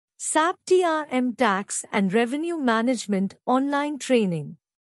SAP TRM Tax and Revenue Management Online Training.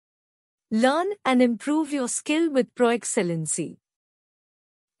 Learn and improve your skill with Proexcellency.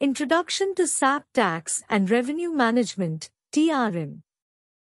 Introduction to SAP Tax and Revenue Management (TRM).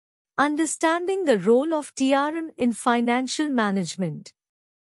 Understanding the role of TRM in financial management.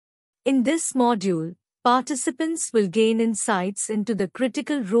 In this module, participants will gain insights into the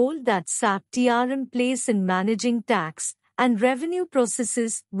critical role that SAP TRM plays in managing tax and revenue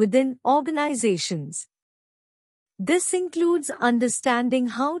processes within organizations. This includes understanding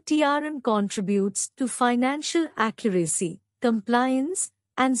how TRM contributes to financial accuracy, compliance,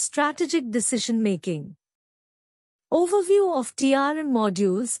 and strategic decision-making. Overview of TRM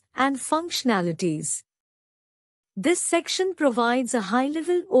modules and functionalities. This section provides a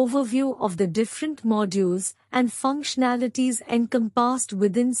high-level overview of the different modules and functionalities encompassed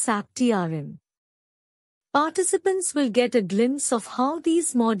within SAP TRM. Participants will get a glimpse of how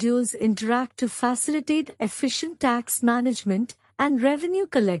these modules interact to facilitate efficient tax management and revenue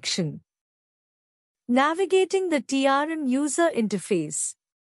collection. Navigating the TRM user interface.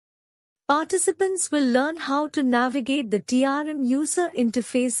 Participants will learn how to navigate the TRM user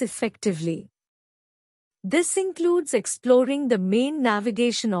interface effectively. This includes exploring the main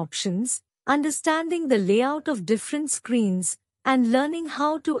navigation options, understanding the layout of different screens, and learning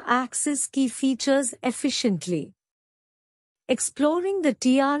how to access key features efficiently. Exploring the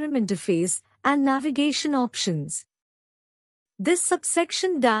TRM interface and navigation options. This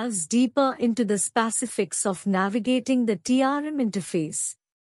subsection delves deeper into the specifics of navigating the TRM interface.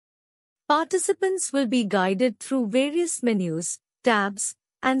 Participants will be guided through various menus, tabs,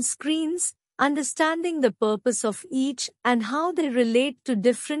 and screens, understanding the purpose of each and how they relate to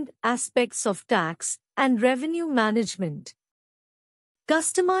different aspects of tax and revenue management.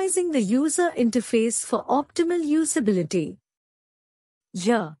 Customizing the user interface for optimal usability.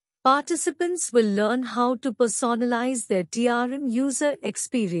 Here, participants will learn how to personalize their TRM user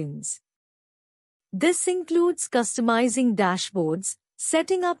experience. This includes customizing dashboards,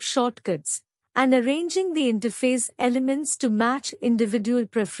 setting up shortcuts, and arranging the interface elements to match individual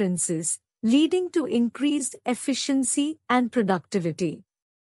preferences, leading to increased efficiency and productivity.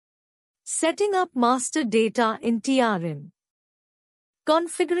 Setting up master data in TRM.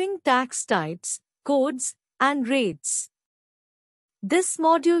 Configuring tax types, codes, and rates. This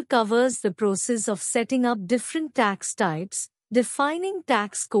module covers the process of setting up different tax types, defining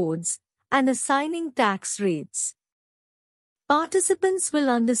tax codes, and assigning tax rates. Participants will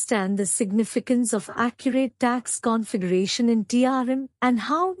understand the significance of accurate tax configuration in TRM and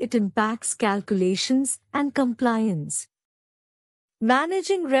how it impacts calculations and compliance.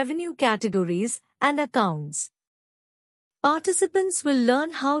 Managing revenue categories and accounts. Participants will learn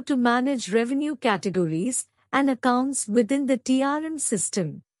how to manage revenue categories and accounts within the TRM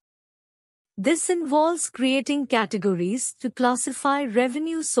system. This involves creating categories to classify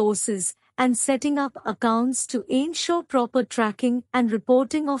revenue sources and setting up accounts to ensure proper tracking and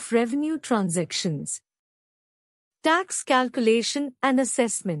reporting of revenue transactions. Tax calculation and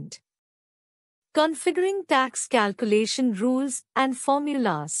assessment. Configuring tax calculation rules and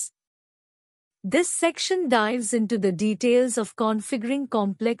formulas. This section dives into the details of configuring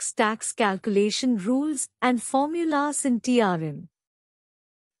complex tax calculation rules and formulas in TRM.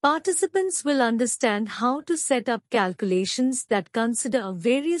 Participants will understand how to set up calculations that consider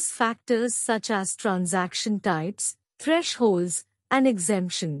various factors such as transaction types, thresholds, and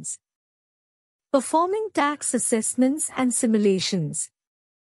exemptions. Performing tax assessments and simulations.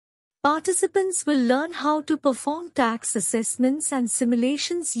 Participants will learn how to perform tax assessments and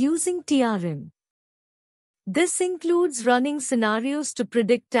simulations using TRM. This includes running scenarios to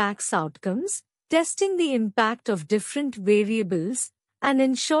predict tax outcomes, testing the impact of different variables, and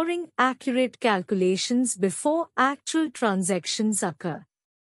ensuring accurate calculations before actual transactions occur.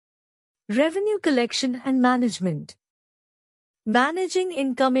 Revenue collection and management. Managing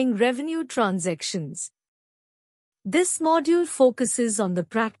incoming revenue transactions. This module focuses on the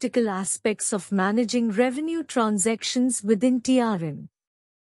practical aspects of managing revenue transactions within TRM.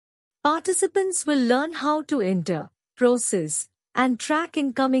 Participants will learn how to enter, process, and track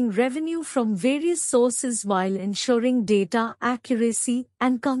incoming revenue from various sources while ensuring data accuracy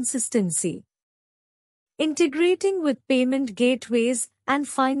and consistency. Integrating with payment gateways and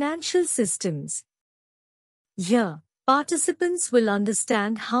financial systems. Here, participants will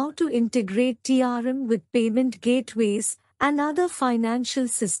understand how to integrate TRM with payment gateways and other financial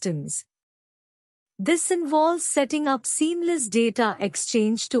systems. This involves setting up seamless data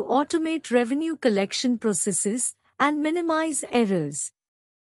exchange to automate revenue collection processes and minimize errors.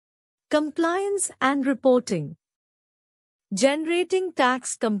 Compliance and reporting. Generating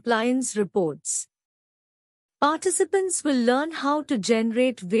tax compliance reports. Participants will learn how to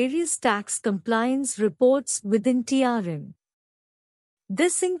generate various tax compliance reports within TRM.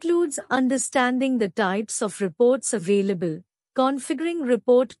 This includes understanding the types of reports available, configuring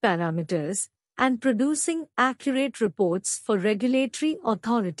report parameters, and producing accurate reports for regulatory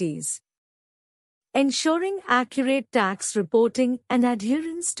authorities. Ensuring accurate tax reporting and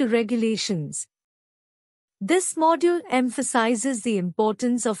adherence to regulations. This module emphasizes the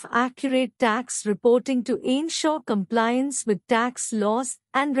importance of accurate tax reporting to ensure compliance with tax laws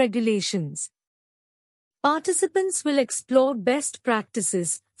and regulations. Participants will explore best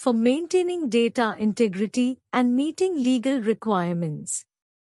practices for maintaining data integrity and meeting legal requirements.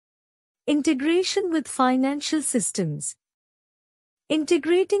 Integration with financial systems.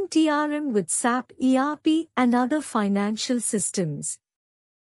 Integrating TRM with SAP ERP and other financial systems.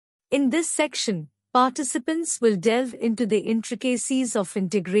 In this section, participants will delve into the intricacies of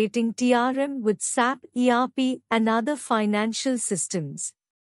integrating TRM with SAP ERP and other financial systems.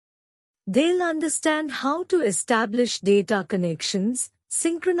 They'll understand how to establish data connections,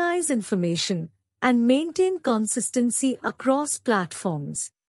 synchronize information, and maintain consistency across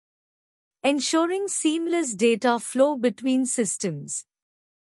platforms. Ensuring seamless data flow between systems.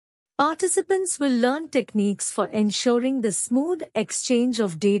 Participants will learn techniques for ensuring the smooth exchange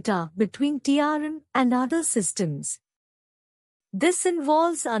of data between TRM and other systems. This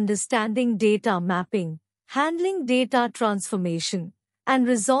involves understanding data mapping, handling data transformation, and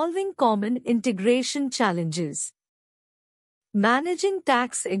resolving common integration challenges. Managing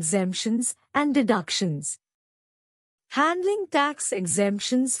tax exemptions and deductions. Handling tax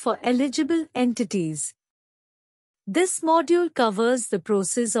exemptions for eligible entities. This module covers the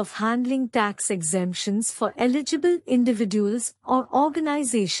process of handling tax exemptions for eligible individuals or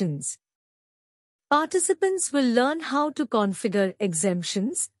organizations. Participants will learn how to configure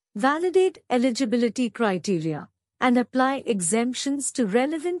exemptions, validate eligibility criteria, and apply exemptions to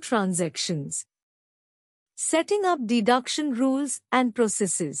relevant transactions. Setting up deduction rules and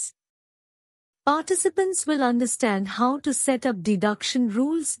processes. Participants will understand how to set up deduction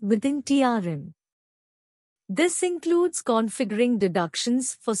rules within TRM. This includes configuring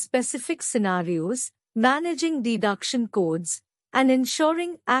deductions for specific scenarios, managing deduction codes, and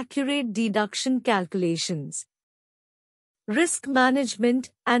ensuring accurate deduction calculations. Risk management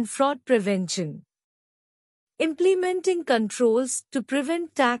and fraud prevention. Implementing controls to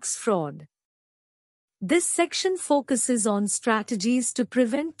prevent tax fraud. This section focuses on strategies to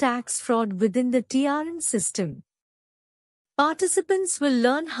prevent tax fraud within the TRM system. Participants will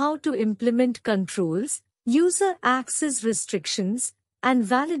learn how to implement controls, user access restrictions, and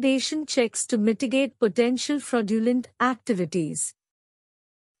validation checks to mitigate potential fraudulent activities.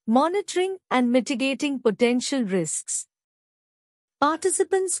 Monitoring and mitigating potential risks.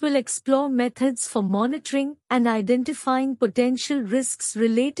 Participants will explore methods for monitoring and identifying potential risks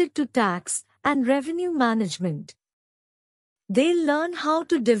related to tax and revenue management. They'll learn how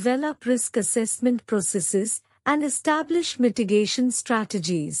to develop risk assessment processes and establish mitigation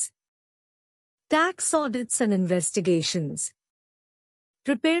strategies. Tax audits and investigations.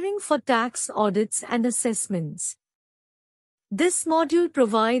 Preparing for tax audits and assessments. This module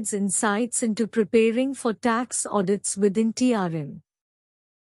provides insights into preparing for tax audits within TRM.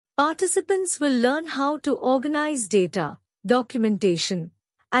 Participants will learn how to organize data, documentation,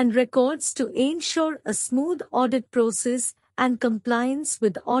 and records to ensure a smooth audit process and compliance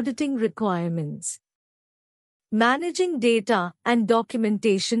with auditing requirements. Managing data and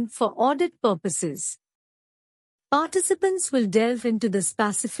documentation for audit purposes. Participants will delve into the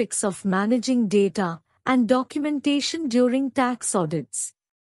specifics of managing data and documentation during tax audits.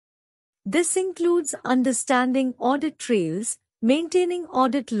 This includes understanding audit trails, maintaining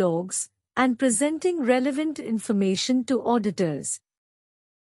audit logs, and presenting relevant information to auditors.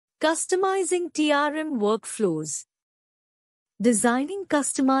 Customizing TRM workflows. Designing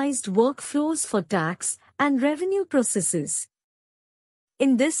customized workflows for tax and revenue processes.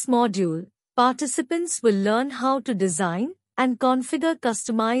 In this module, participants will learn how to design and configure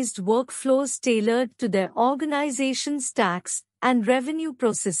customized workflows tailored to their organization's tax and revenue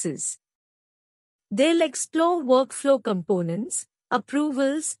processes. They'll explore workflow components,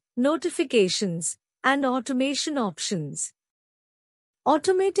 approvals, notifications, and automation options.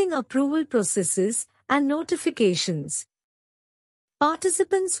 Automating approval processes and notifications.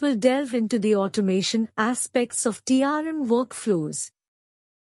 Participants will delve into the automation aspects of TRM workflows.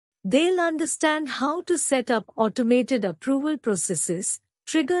 They'll understand how to set up automated approval processes,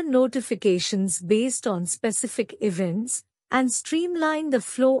 trigger notifications based on specific events, and streamline the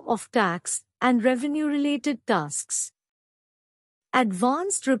flow of tax and revenue-related tasks.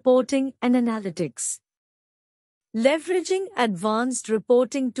 Advanced Reporting and Analytics. Leveraging advanced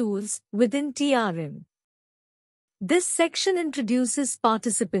reporting tools within TRM. This section introduces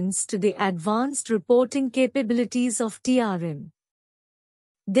participants to the advanced reporting capabilities of TRM.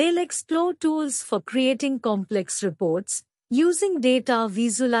 They'll explore tools for creating complex reports, using data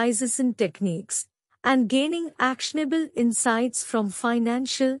visualization techniques, and gaining actionable insights from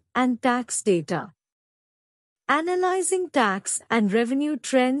financial and tax data. Analyzing tax and revenue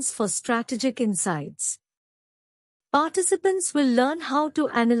trends for strategic insights. Participants will learn how to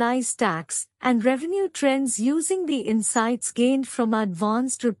analyze tax and revenue trends using the insights gained from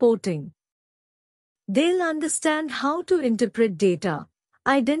advanced reporting. They'll understand how to interpret data,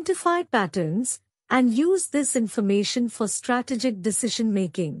 identify patterns, and use this information for strategic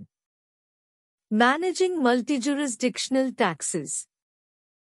decision-making. Managing multi-jurisdictional taxes.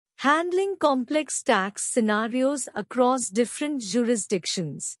 Handling complex tax scenarios across different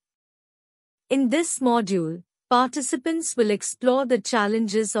jurisdictions. In this module, participants will explore the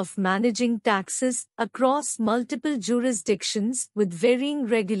challenges of managing taxes across multiple jurisdictions with varying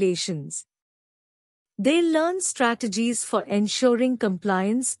regulations. They'll learn strategies for ensuring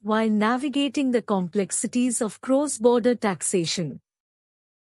compliance while navigating the complexities of cross-border taxation.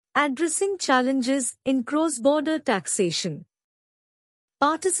 Addressing challenges in cross-border taxation.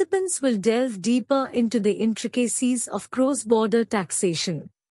 Participants will delve deeper into the intricacies of cross-border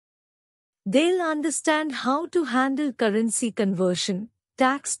taxation. They'll understand how to handle currency conversion,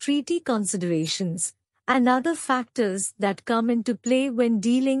 tax treaty considerations, and other factors that come into play when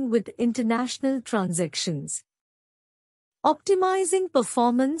dealing with international transactions. Optimizing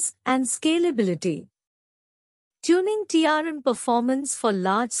performance and scalability. Tuning TRM performance for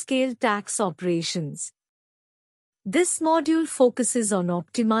large-scale tax operations. This module focuses on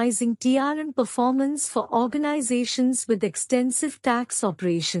optimizing TRM performance for organizations with extensive tax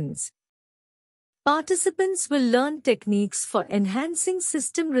operations. Participants will learn techniques for enhancing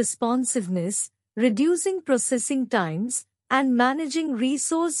system responsiveness, reducing processing times, and managing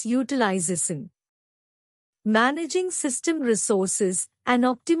resource utilization. Managing system resources and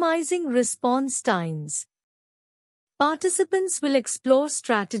optimizing response times. Participants will explore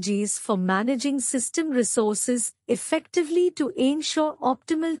strategies for managing system resources effectively to ensure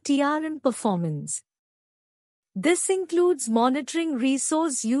optimal TRM performance. This includes monitoring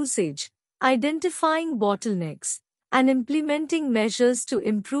resource usage, identifying bottlenecks, and implementing measures to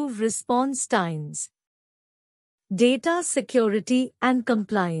improve response times. Data security and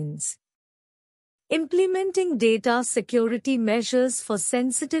compliance. Implementing data security measures for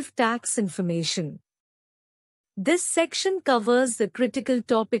sensitive tax information. This section covers the critical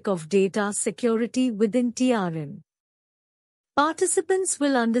topic of data security within TRM. Participants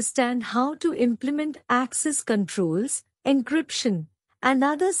will understand how to implement access controls, encryption, and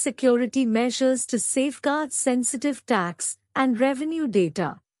other security measures to safeguard sensitive tax and revenue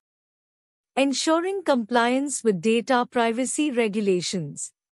data. Ensuring compliance with data privacy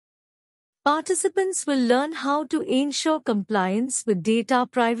regulations. Participants will learn how to ensure compliance with data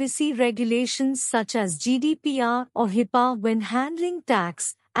privacy regulations such as GDPR or HIPAA when handling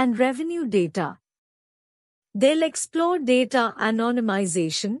tax and revenue data. They'll explore data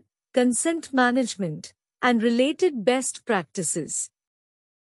anonymization, consent management, and related best practices.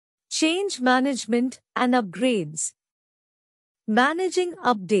 Change management and upgrades. Managing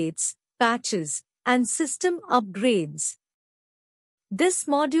updates, patches, and system upgrades. This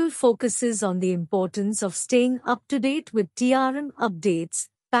module focuses on the importance of staying up to date with TRM updates,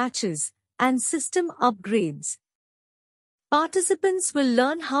 patches, and system upgrades. Participants will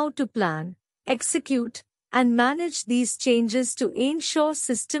learn how to plan, execute, and manage these changes to ensure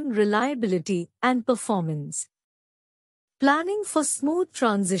system reliability and performance. Planning for smooth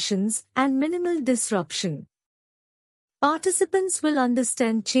transitions and minimal disruption. Participants will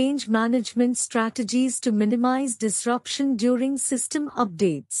understand change management strategies to minimize disruption during system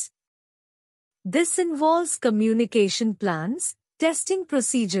updates. This involves communication plans, testing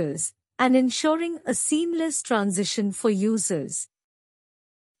procedures, and ensuring a seamless transition for users.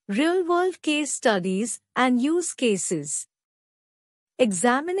 Real-world case studies and use cases.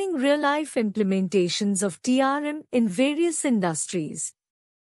 Examining real-life implementations of TRM in various industries.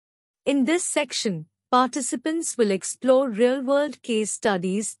 In this section, participants will explore real-world case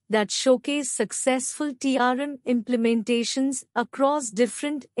studies that showcase successful TRM implementations across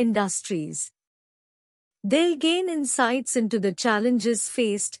different industries. They'll gain insights into the challenges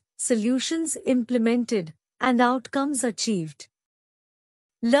faced, solutions implemented, and outcomes achieved.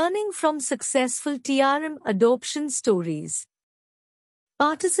 Learning from successful TRM adoption stories.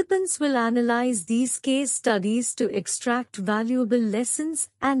 Participants will analyze these case studies to extract valuable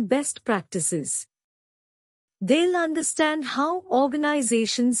lessons and best practices. They'll understand how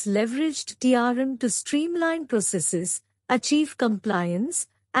organizations leveraged TRM to streamline processes, achieve compliance,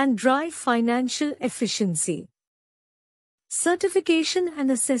 and drive financial efficiency. Certification and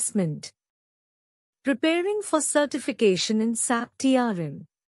assessment. Preparing for certification in SAP TRM.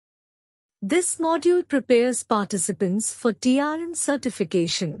 This module prepares participants for TRM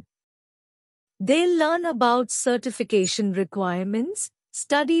certification. They'll learn about certification requirements,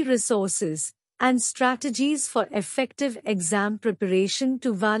 study resources, and strategies for effective exam preparation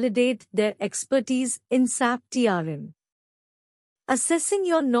to validate their expertise in SAP TRM. Assessing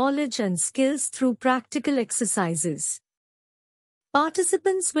your knowledge and skills through practical exercises.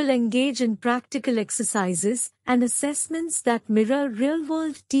 Participants will engage in practical exercises and assessments that mirror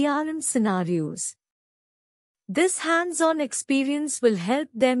real-world TRM scenarios. This hands-on experience will help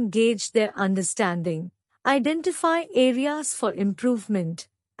them gauge their understanding, identify areas for improvement,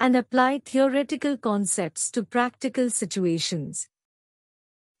 and apply theoretical concepts to practical situations.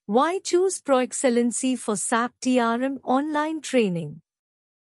 Why choose Proexcellency for SAP TRM online training?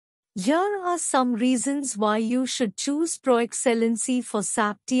 Here are some reasons why you should choose Proexcellency for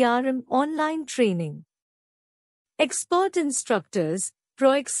SAP TRM online training. Expert instructors.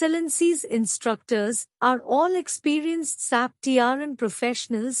 Proexcellency's instructors are all experienced SAP TRM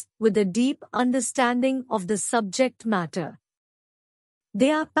professionals with a deep understanding of the subject matter.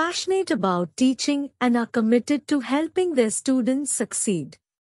 They are passionate about teaching and are committed to helping their students succeed.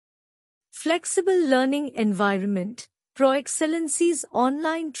 Flexible learning environment. Proexcellency's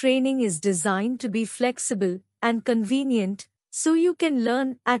online training is designed to be flexible and convenient, so you can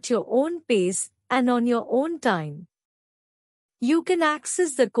learn at your own pace and on your own time. You can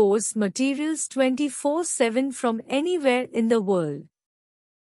access the course materials 24/7 from anywhere in the world.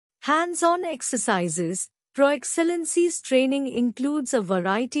 Hands-on exercises. Proexcellency's training includes a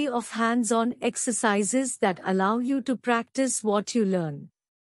variety of hands-on exercises that allow you to practice what you learn.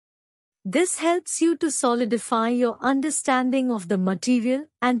 This helps you to solidify your understanding of the material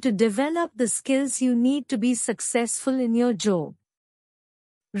and to develop the skills you need to be successful in your job.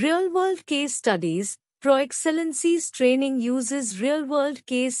 Real-world case studies. Proexcellency's training uses real-world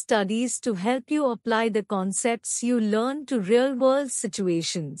case studies to help you apply the concepts you learn to real-world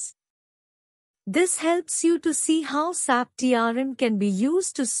situations. This helps you to see how SAP TRM can be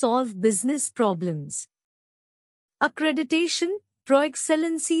used to solve business problems. Accreditation.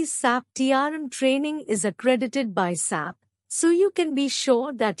 Proexcellency's SAP TRM training is accredited by SAP, so you can be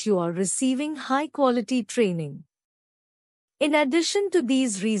sure that you are receiving high-quality training. In addition to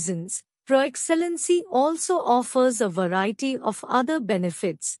these reasons, Proexcellency also offers a variety of other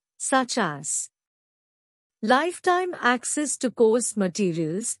benefits, such as lifetime access to course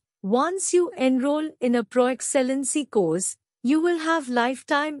materials. Once you enroll in a Proexcellency course, you will have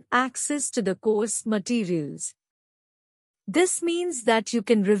lifetime access to the course materials. This means that you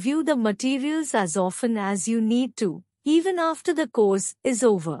can review the materials as often as you need to, even after the course is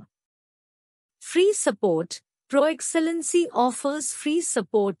over. Free support. Proexcellency offers free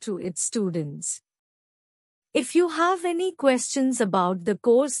support to its students. If you have any questions about the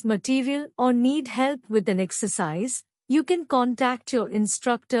course material or need help with an exercise, you can contact your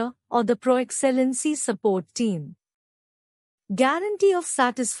instructor or the Proexcellency support team. Guarantee of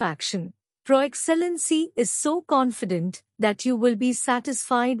satisfaction. Proexcellency is so confident that you will be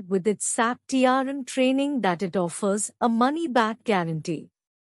satisfied with its SAP TRM training that it offers a money-back guarantee.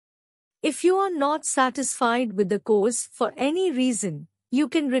 If you are not satisfied with the course for any reason, you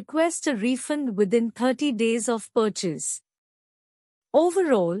can request a refund within 30 days of purchase.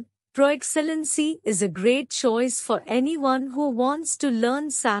 Overall, Proexcellency is a great choice for anyone who wants to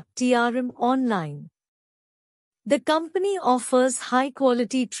learn SAP TRM online. The company offers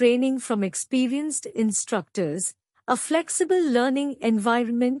high-quality training from experienced instructors, a flexible learning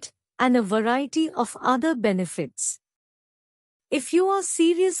environment, and a variety of other benefits. If you are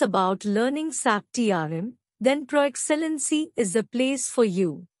serious about learning SAP TRM, then Proexcellency is the place for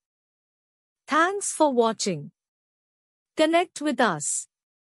you. Thanks for watching. Connect with us.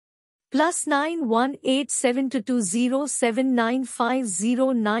 +9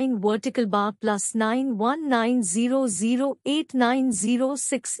 18722079509 vertical bar +9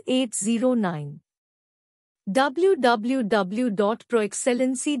 190089068809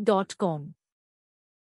 www.proexcellency.com